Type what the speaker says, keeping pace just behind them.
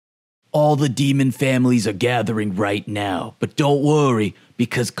All the demon families are gathering right now, but don't worry,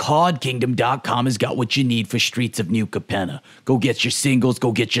 because CODKingdom.com has got what you need for Streets of New Capenna. Go get your singles,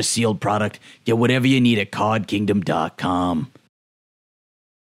 go get your sealed product, get whatever you need at CODKingdom.com.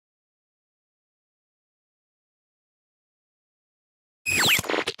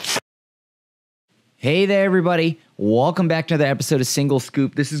 Hey there, everybody. Welcome back to another episode of Single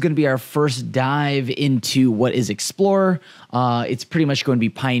Scoop. This is going to be our first dive into what is Explorer. It's pretty much going to be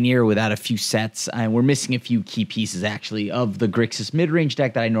Pioneer without a few sets, and we're missing a few key pieces, actually, of the Grixis midrange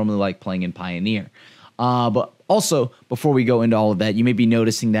deck that I normally like playing in Pioneer. But also, before we go into all of that, you may be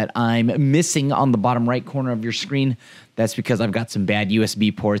noticing that I'm missing on the bottom right corner of your screen. That's because I've got some bad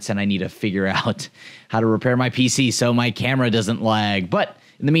USB ports, and I need to figure out how to repair my PC so my camera doesn't lag. But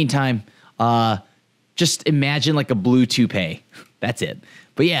in the meantime, just imagine like a blue toupee. That's it.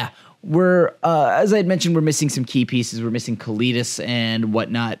 But yeah, we're, as I had mentioned, we're missing some key pieces. We're missing Kalitas and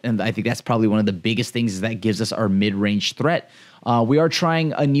whatnot. And I think that's probably one of the biggest things is that gives us our mid-range threat. We are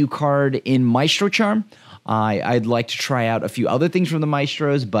trying a new card in Maestro Charm. I'd like to try out a few other things from the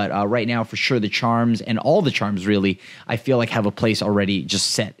Maestros, but right now, for sure, the Charms and all the Charms, really, I feel like have a place already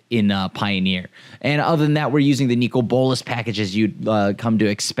just set in Pioneer. And other than that, we're using the Nico Bolas package as you'd come to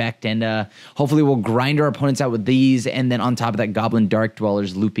expect, and hopefully we'll grind our opponents out with these, and then on top of that, Goblin Dark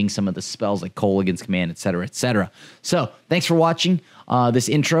Dwellers looping some of the spells like Kolaghan's Command, etc., etc. So, thanks for watching this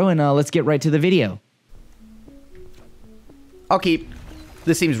intro, and let's get right to the video. I'll keep.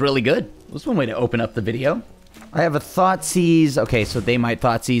 This seems really good. That's one way to open up the video. I have a Thoughtseize. Okay, so they might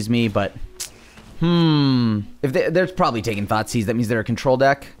Thoughtseize me, but... If they're probably taking Thoughtseize, that means they're a control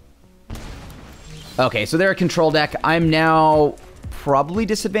deck. Okay, so they're a control deck. I'm now probably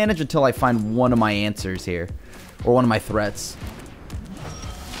disadvantaged until I find one of my answers here. Or one of my threats.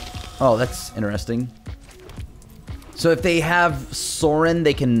 Oh, that's interesting. So if they have Sorin,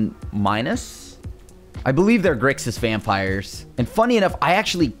 they can minus... I believe they're Grixis vampires. And funny enough, I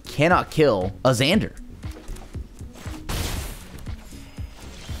actually cannot kill a Xander.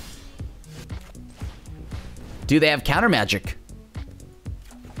 Do they have counter magic?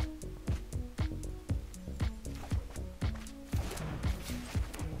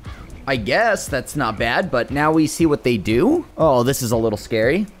 I guess that's not bad, but now we see what they do. Oh, this is a little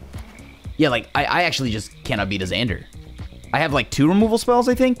scary. Yeah, like, I actually just cannot beat a Xander. I have like 2 removal spells,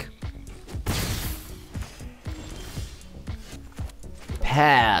 I think.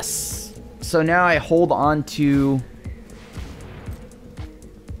 Pass. So now I hold on to...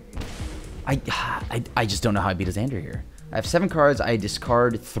 I just don't know how I beat a Xander here. I have 7 cards. I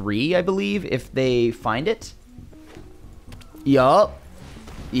discard 3, I believe, if they find it. Yup.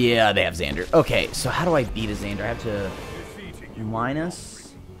 Yeah, they have Xander. Okay, so how do I beat a Xander? I have to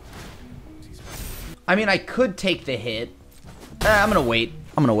minus. I mean, I could take the hit. I'm gonna wait.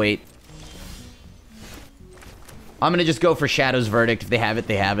 I'm gonna wait. I'm gonna just go for Shadow's Verdict. If they have it,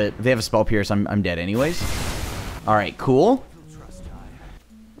 they have it. If they have a Spell Pierce, I'm dead anyways. Alright, cool.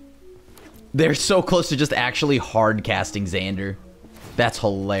 They're so close to just actually hard casting Xander. That's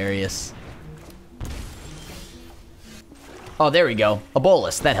hilarious. Oh, there we go. A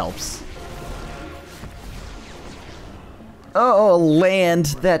Bolas. That helps. Oh, land.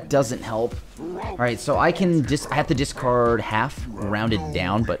 That doesn't help. Alright, so I can I have to discard half, rounded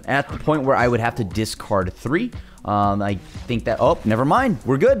down, but at the point where I would have to discard 3, I think that... Oh, never mind.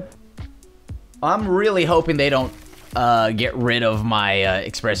 We're good. I'm really hoping they don't get rid of my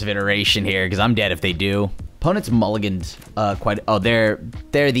expressive iteration here, because I'm dead if they do. Opponent's mulliganed quite... Oh, they're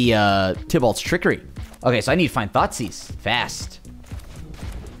the Tybalt's Trickery. Okay, so I need to find Thoughtseize fast.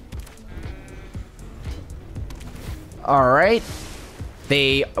 Alright.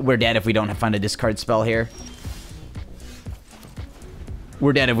 We're dead if we don't find a discard spell here.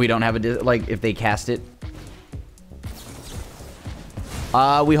 We're dead if we don't have if they cast it.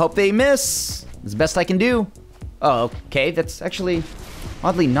 We hope they miss. It's the best I can do. Oh, okay. That's actually,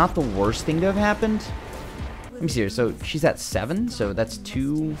 oddly, not the worst thing to have happened. Let me see here. So she's at 7. So that's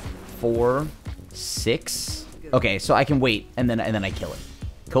 2, 4, 6. Okay, so I can wait, and then I kill it.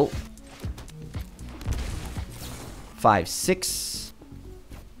 Cool. 5, 6.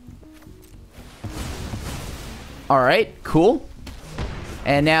 All right, cool.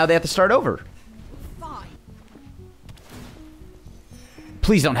 And now they have to start over.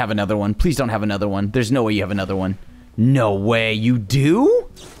 Please don't have another one. Please don't have another one. There's no way you have another one. No way. You do?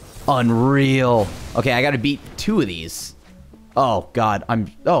 Unreal. Okay, I gotta beat 2 of these. Oh, God.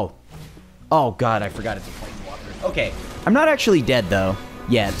 Oh. Oh, God. I forgot it's a Planeswalker. Okay. I'm not actually dead, though.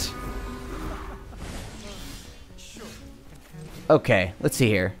 Yet. Okay. Let's see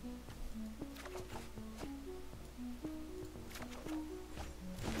here.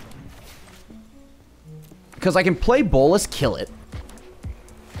 Because I can play Bolus, kill it.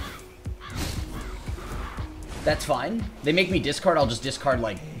 That's fine. They make me discard, I'll just discard,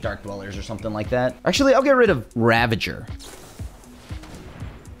 like, Dark Dwellers or something like that. Actually, I'll get rid of Ravager.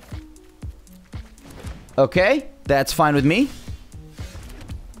 Okay, that's fine with me.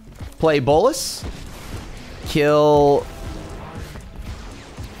 Play Bolus. Kill.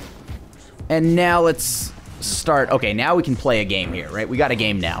 And now let's start. Okay, now we can play a game here, right? We got a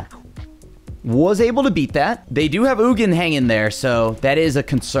game now. Was able to beat that. They do have Ugin hanging there, so that is a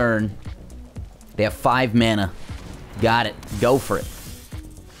concern. They have 5 mana. Got it. Go for it.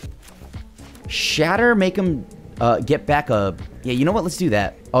 Shatter, make them get back a... Yeah, you know what? Let's do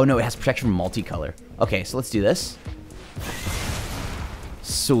that. Oh, no, it has protection from multicolor. Okay, so let's do this.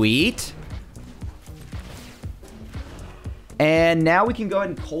 Sweet. And now we can go ahead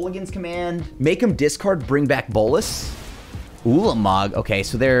and Kolaghan's Command. Make him discard, bring back Bolus. Ulamog. Okay,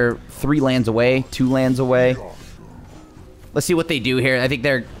 so they're 3 lands away, 2 lands away. Let's see what they do here. I think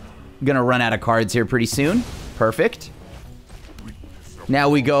they're gonna run out of cards here pretty soon. Perfect. Now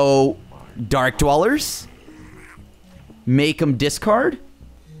we go Dark Dwellers. Make them discard.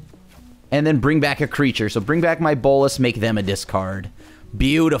 And then bring back a creature. So bring back my Bolus, make them a discard.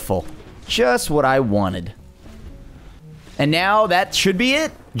 Beautiful. Just what I wanted. And now that should be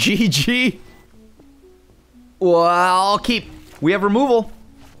it. GG. Well, I'll keep. We have removal.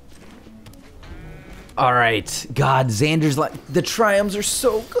 All right. God, Xander's like... The Triumphs are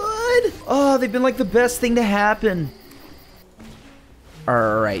so good. Oh, they've been like the best thing to happen.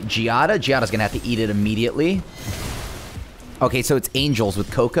 All right. Giada. Giada's going to have to eat it immediately. Okay, so it's Angels with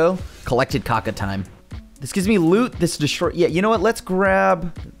Coco. Collected Kaka time. This gives me loot. This destroy... Yeah, you know what? Let's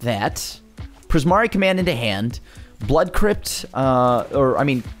grab that. Prismari Command into hand. Blood Crypt,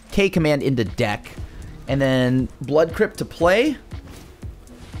 K Command into deck. And then Blood Crypt to play.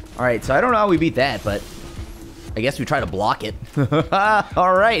 Alright, so I don't know how we beat that, but I guess we try to block it.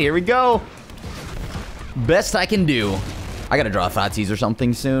 Alright, here we go. Best I can do. I gotta draw Thoughtseize or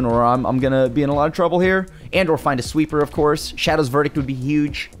something soon, or I'm gonna be in a lot of trouble here. And or find a sweeper, of course. Shadow's Verdict would be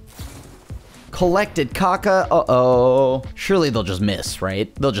huge. Collected Kaka. Uh-oh. Surely they'll just miss,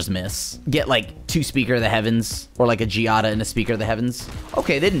 right? They'll just miss. Get, like, 2 Speaker of the Heavens. Or, like, a Giada and a Speaker of the Heavens.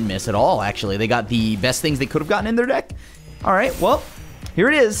 Okay, they didn't miss at all, actually. They got the best things they could have gotten in their deck. All right, well, here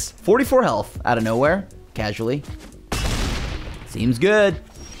it is. 44 health out of nowhere. Casually. Seems good.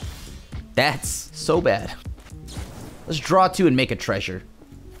 That's so bad. Let's draw 2 and make a treasure.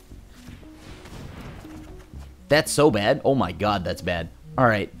 That's so bad. Oh, my God, that's bad. All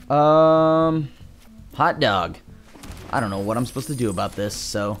right, hot dog. I don't know what I'm supposed to do about this,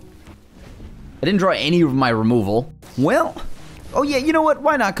 so. I didn't draw any of my removal. Well, oh yeah, you know what?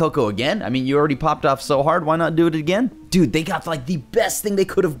 Why not Coco again? I mean, you already popped off so hard, why not do it again? Dude, they got like the best thing they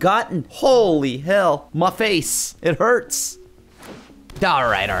could have gotten. Holy hell, my face, it hurts. All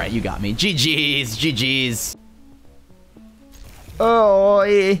right, you got me. GG's, GG's. Oh,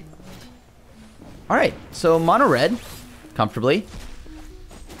 yeah. All right, so mono red, comfortably.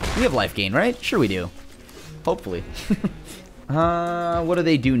 We have life gain, right? Sure we do. Hopefully. What do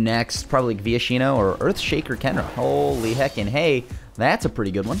they do next? Probably like Viashino or Earthshaker Kenra. Holy heckin' hey, that's a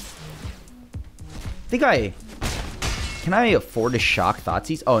pretty good one. Can I afford to shock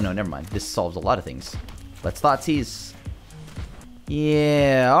Thoughtseize? Oh no, never mind. This solves a lot of things. Let's Thoughtseize.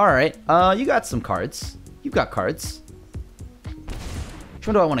 Yeah, alright. You got some cards. You've got cards. Which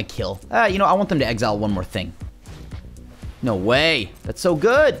one do I want to kill? You know, I want them to exile one more thing. No way. That's so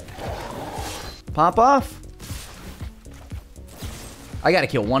good. Pop off. I gotta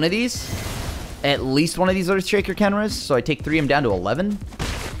kill one of these. At least one of these Earthshaker Kenras. So I take 3 of them down to 11.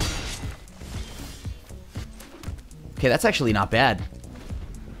 Okay, that's actually not bad.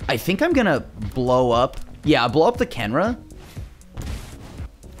 I think I'm gonna blow up. Yeah, I'll blow up the Kenra.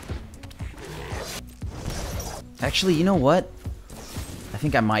 Actually, you know what? I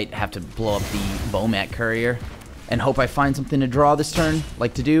think I might have to blow up the Bomat Courier. And hope I find something to draw this turn,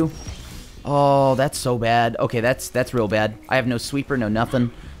 like to do. Oh, that's so bad. Okay, that's real bad. I have no sweeper, no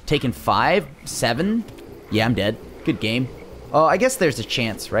nothing. Taking 5, 7. Yeah, I'm dead. Good game. Oh, I guess there's a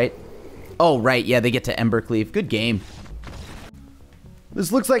chance, right? Oh, right. Yeah, they get to Embercleave. Good game.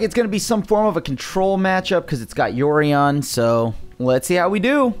 This looks like it's going to be some form of a control matchup because it's got Yorion. So let's see how we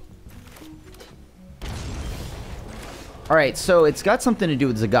do. All right, so it's got something to do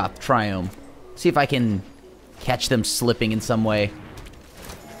with Zagoth Triome. See if I can catch them slipping in some way.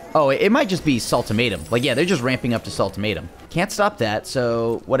 Oh, it might just be Saltimatum. Like, yeah, they're just ramping up to Saltimatum. Can't stop that,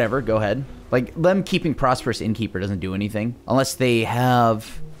 so whatever, go ahead. Like, them keeping Prosperous Innkeeper doesn't do anything. Unless they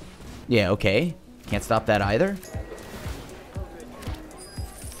have... Yeah, okay. Can't stop that either.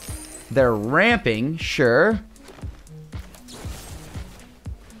 They're ramping, sure.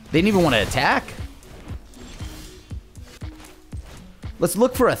 They didn't even want to attack. Let's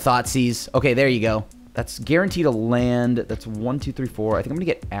look for a Thoughtseize. Okay, there you go. That's guaranteed a land. That's 1, 2, 3, 4. I think I'm gonna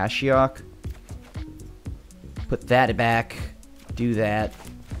get Ashiok. Put that back. Do that.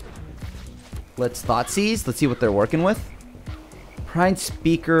 Let's Thoughtseize. Let's see what they're working with. Prime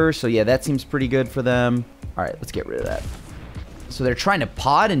Speaker. So yeah, that seems pretty good for them. All right, let's get rid of that. So they're trying to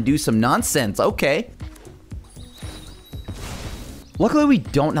pod and do some nonsense. Okay. Luckily, we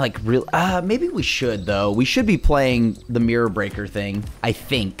don't like real. Maybe we should though. We should be playing the Mirror Breaker thing. I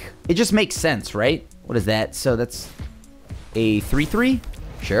think it just makes sense, right? What is that? So that's a 3/3.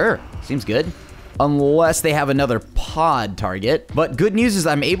 Sure, seems good. Unless they have another pod target. But good news is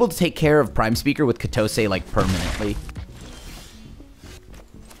I'm able to take care of Prime Speaker with Katose like permanently.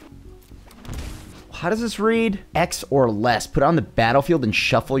 How does this read? X or less. Put it on the battlefield and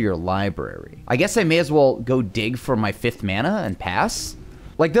shuffle your library. I guess I may as well go dig for my 5th mana and pass.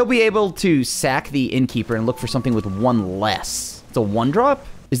 Like, they'll be able to sack the Innkeeper and look for something with 1 less. It's a 1-drop?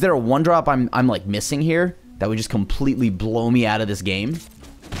 Is there a 1-drop I'm like missing here that would just completely blow me out of this game?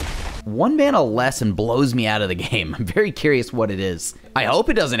 1 mana less and blows me out of the game. I'm very curious what it is. I hope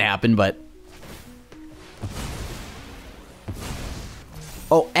it doesn't happen, but...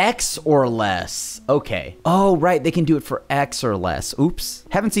 Oh, X or less. Okay. Oh, right. They can do it for X or less. Oops.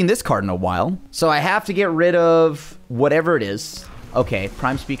 Haven't seen this card in a while. So I have to get rid of whatever it is. Okay.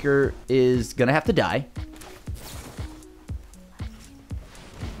 Prime Speaker is going to have to die.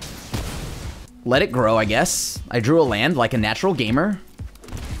 Let it grow, I guess. I drew a land like a natural gamer.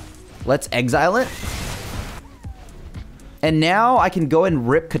 Let's exile it. And now I can go and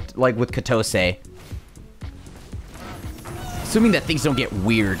rip like with Katose. Assuming that things don't get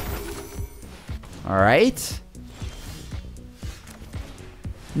weird. All right.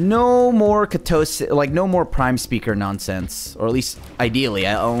 No more Katose, like no more Prime Speaker nonsense. Or at least ideally,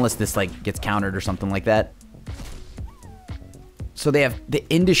 unless this like gets countered or something like that. So they have the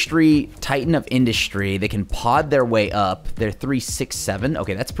Industry, Titan of Industry. They can pod their way up. They're 3, 6, 7.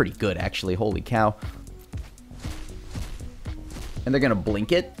 Okay, that's pretty good actually. Holy cow. And they're gonna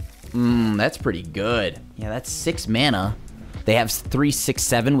blink it. That's pretty good. Yeah, that's 6 mana. They have 3, 6,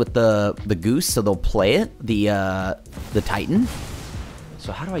 7 with the goose, so they'll play it, the Titan.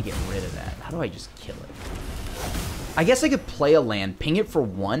 So how do I get rid of that? How do I just kill it? I guess I could play a land, ping it for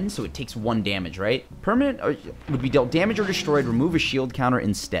 1, so it takes 1 damage, right? Permanent would be dealt damage or destroyed, remove a shield counter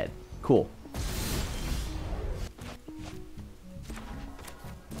instead. Cool.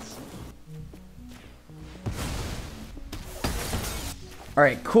 All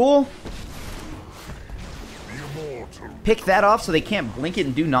right, cool. Pick that off so they can't blink it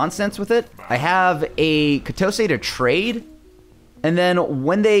and do nonsense with it. I have a Katose to trade. And then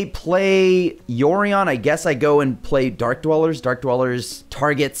when they play Yorion, I guess I go and play Dark Dwellers. Dark Dwellers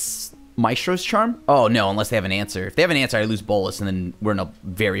targets Maestro's Charm. Oh, no, unless they have an answer. If they have an answer, I lose Bolus, and then we're in a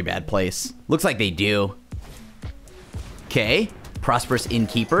very bad place. Looks like they do. Okay. Prosperous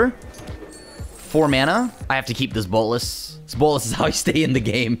Innkeeper. 4 mana. I have to keep this Bolus. This Bolus is how I stay in the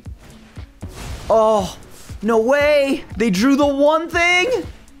game. Oh, no way. They drew the one thing?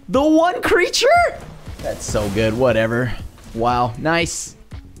 The one creature? That's so good. Whatever. Wow. Nice.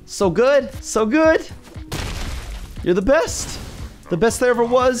 So good. So good. You're the best. The best there ever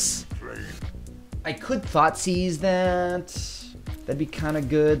was. I could Thoughtseize that. That'd be kind of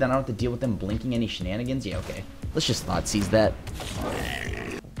good. Then I don't have to deal with them blinking any shenanigans. Yeah, okay. Let's just Thoughtseize that.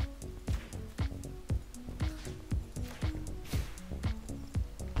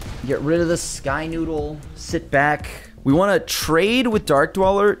 Get rid of the Sky Noodle. Sit back. We want to trade with Dark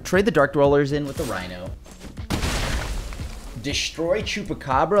Dweller. Trade the Dark Dwellers in with the Rhino. Destroy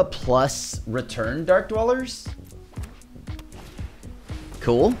Chupacabra plus return Dark Dwellers.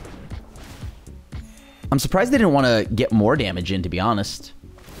 Cool. I'm surprised they didn't want to get more damage in, to be honest.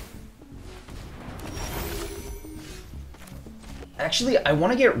 Actually, I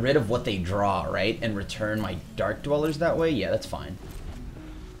want to get rid of what they draw, right? And return my Dark Dwellers that way? Yeah, that's fine.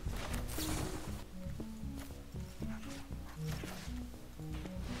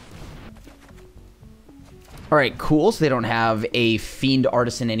 All right, cool. So they don't have a Fiend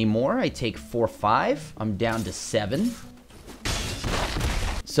Artisan anymore. I take 4/5. I'm down to 7.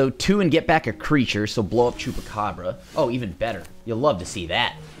 So 2 and get back a creature. So blow up Chupacabra. Oh, even better. You'll love to see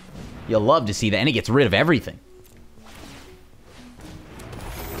that. You'll love to see that. And it gets rid of everything.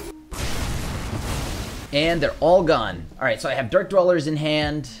 And they're all gone. All right, so I have Dark Dwellers in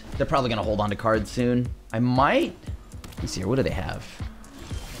hand. They're probably going to hold on to cards soon. I might... Let me see here. What do they have?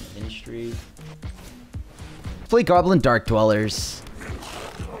 Ministry... Play Goblin Dark Dwellers.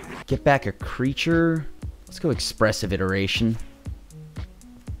 Get back a creature. Let's go expressive iteration.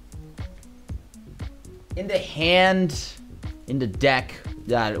 Into hand, into deck,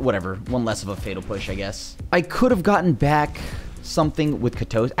 whatever. One less of a fatal push, I guess. I could have gotten back something with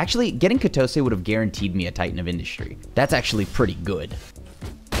Katose. Actually, getting Katose would have guaranteed me a Titan of Industry. That's actually pretty good.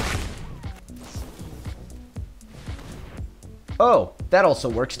 Oh, that also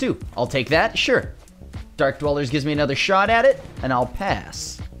works too. I'll take that, sure. Dark Dwellers gives me another shot at it, and I'll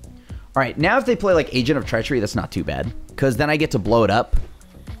pass. All right, now if they play like Agent of Treachery, that's not too bad, because then I get to blow it up.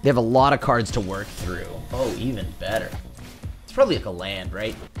 They have a lot of cards to work through. Oh, even better. It's probably like a land,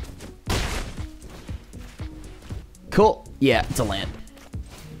 right? Cool. Yeah, it's a land.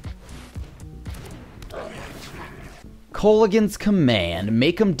 Kolaghan's Command.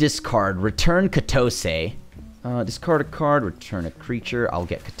 Make them discard. Return Katose. Discard a card. Return a creature. I'll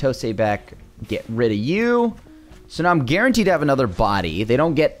get Katose back. Get rid of you. So now I'm guaranteed to have another body. They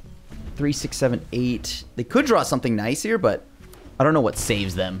don't get 3, 6, 7, 8. They could draw something nice here, but I don't know what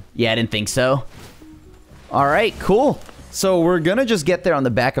saves them. Yeah, I didn't think so. All right, cool. So we're going to just get there on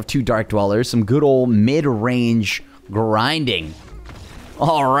the back of 2 Dark Dwellers. Some good old mid-range grinding.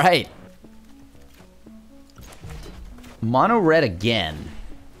 All right. Mono red again.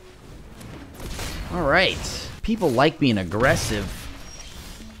 All right. People like being aggressive.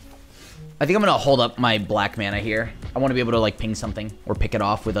 I think I'm going to hold up my black mana here. I want to be able to like ping something or pick it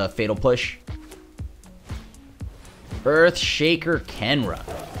off with a fatal push. Earthshaker Kenra.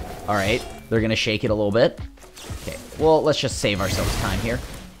 All right. They're going to shake it a little bit. Okay. Well, let's just save ourselves time here.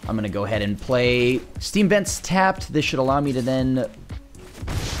 I'm going to go ahead and play Steam Vents tapped. This should allow me to then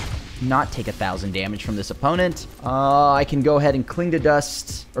not take 1,000 damage from this opponent. I can go ahead and Cling to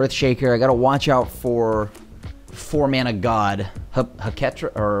Dust, Earthshaker. I got to watch out for 4-mana God,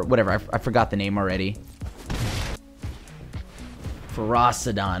 Haketra, or whatever. I forgot the name already.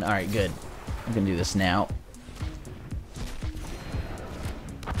 Ferocidon. All right, good. I'm going to do this now.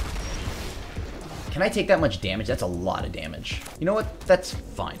 Can I take that much damage? That's a lot of damage. You know what? That's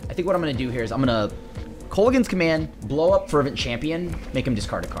fine. I think what I'm going to do here is I'm going to Kolaghan's Command, blow up Fervent Champion, make him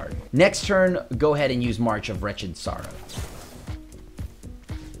discard a card. Next turn, go ahead and use March of Wretched Sorrow.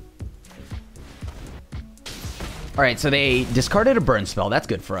 All right, so they discarded a burn spell. That's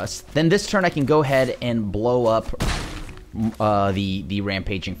good for us. Then this turn, I can go ahead and blow up the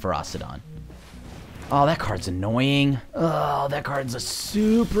Rampaging Ferocidon. Oh, that card's annoying. Oh, that card's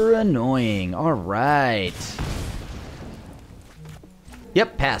super annoying. All right.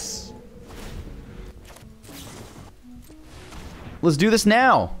 Yep, pass. Let's do this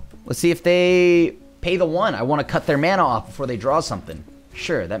now. Let's see if they pay the 1. I want to cut their mana off before they draw something.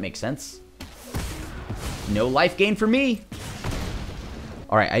 Sure, that makes sense. No life gain for me.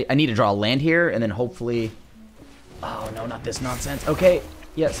 All right, I need to draw a land here, and then hopefully... Oh, no, not this nonsense. Okay,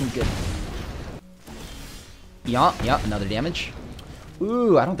 yeah, it seems good. Yeah, another damage.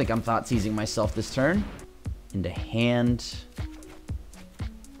 Ooh, I don't think I'm thought seizing myself this turn. Into hand.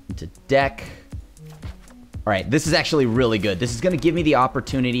 Into deck. All right, this is actually really good. This is going to give me the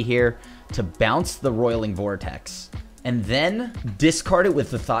opportunity here to bounce the Roiling Vortex and then discard it with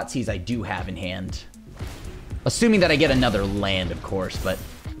the Thoughtseize I do have in hand. Assuming that I get another land, of course, but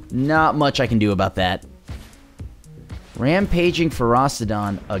not much I can do about that. Rampaging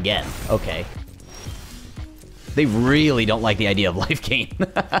Ferocidon again. Okay. They really don't like the idea of life gain.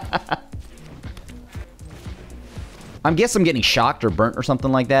 I guess I'm getting shocked or burnt or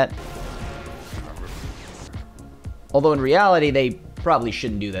something like that. Although in reality, they probably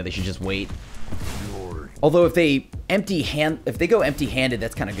shouldn't do that. They should just wait. Although if they go empty-handed,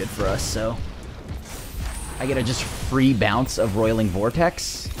 that's kind of good for us. So I get a just free bounce of Roiling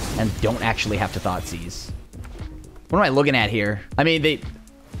Vortex and don't actually have to Thoughtseize. What am I looking at here? I mean,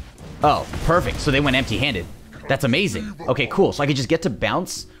 oh, perfect. So they went empty-handed. That's amazing. Okay, cool. So I could just get to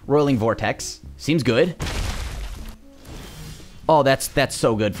bounce Roiling Vortex. Seems good. Oh, that's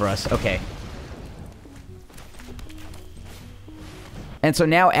so good for us. Okay. And so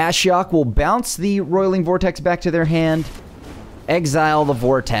now Ashiok will bounce the Roiling Vortex back to their hand, exile the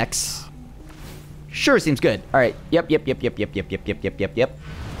Vortex. Sure, seems good. All right. Yep.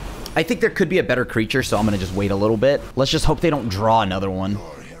 I think there could be a better creature, so I'm going to just wait a little bit. Let's just hope they don't draw another one.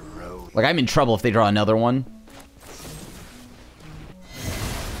 Like, I'm in trouble if they draw another one.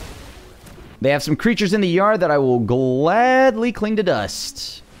 They have some creatures in the yard that I will gladly Cling to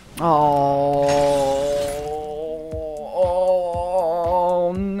Dust. Oh,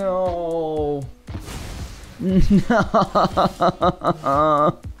 no.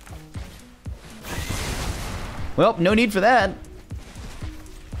 No. Well, no need for that.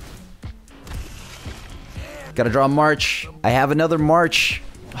 Gotta draw a March. I have another March.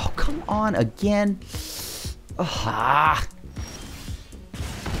 Oh, come on again. Ah.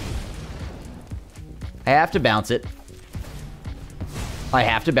 I have to bounce it. I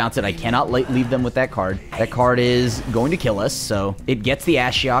have to bounce it. I cannot leave them with that card. That card is going to kill us, so it gets the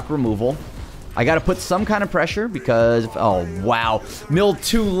Ashiok removal. I got to put some kind of pressure because... Oh, wow. Milled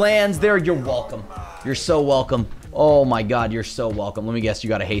 2 lands there. You're welcome. You're so welcome. Oh, my God. You're so welcome. Let me guess. You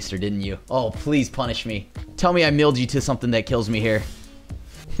got a haster, didn't you? Oh, please punish me. Tell me I milled you to something that kills me here.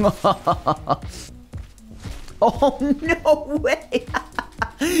 Oh, no way.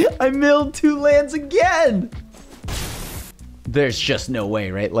 I milled 2 lands again. There's just no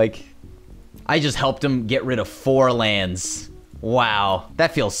way, right? Like, I just helped him get rid of 4 lands. Wow,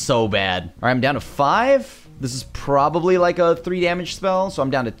 that feels so bad. All right, I'm down to 5. This is probably like a 3 damage spell, so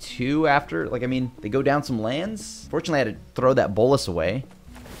I'm down to 2 after. Like, I mean, they go down some lands. Fortunately, I had to throw that bolus away.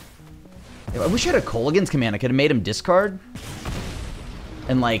 I wish I had a Kolaghan's command. I could have made him discard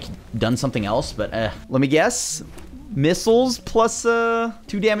and, like, done something else, but let me guess. Missiles plus a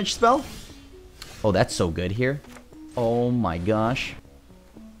 2 damage spell? Oh, that's so good here. Oh my gosh.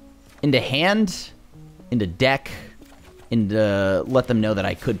 Into hand, into deck, into let them know that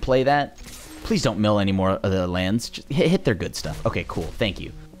I could play that. Please don't mill any more of the lands. Just hit their good stuff. Okay, cool. Thank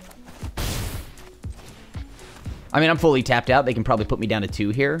you. I mean, I'm fully tapped out. They can probably put me down to 2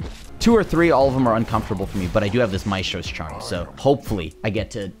 here. 2 or 3, all of them are uncomfortable for me, but I do have this Maestro's Charm, so hopefully I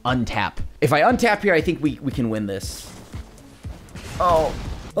get to untap. If I untap here, I think we can win this. Oh,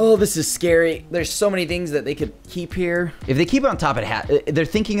 this is scary. There's so many things that they could keep here. If they keep it on top of it, they're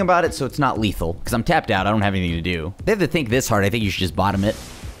thinking about it so it's not lethal. Because I'm tapped out. I don't have anything to do. They have to think this hard. I think you should just bottom it.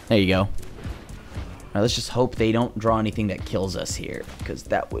 There you go. All right, let's just hope they don't draw anything that kills us here. Because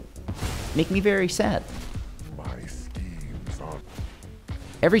that would make me very sad.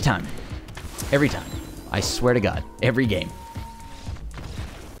 Every time. Every time. I swear to God. Every game.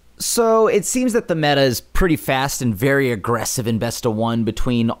 So it seems that the meta is pretty fast and very aggressive in best of 1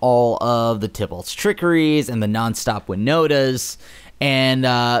 between all of the Tybalt's Trickeries and the non-stop Winotas. And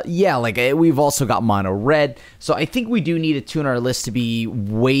yeah, like we've also got mono red. So I think we do need to tune our list to be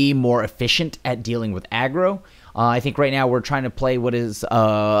way more efficient at dealing with aggro. I think right now we're trying to play what is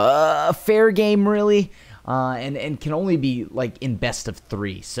a fair game, really, and can only be like in best of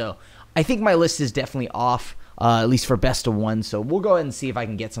 3. So I think my list is definitely off. At least for best of 1, so we'll go ahead and see if I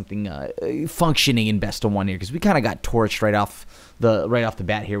can get something functioning in best of 1 here, because we kind of got torched right off the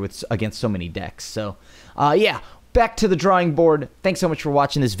bat here against so many decks. So, yeah, back to the drawing board. Thanks so much for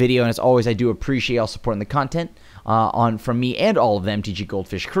watching this video, and as always, I do appreciate y'all supporting the content from me and all of the MTG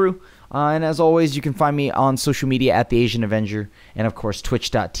Goldfish crew. And as always, you can find me on social media at The Asian Avenger, and of course,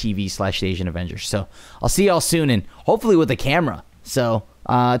 twitch.tv/The Asian Avenger. So, I'll see y'all soon, and hopefully with a camera. So,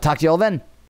 talk to y'all then.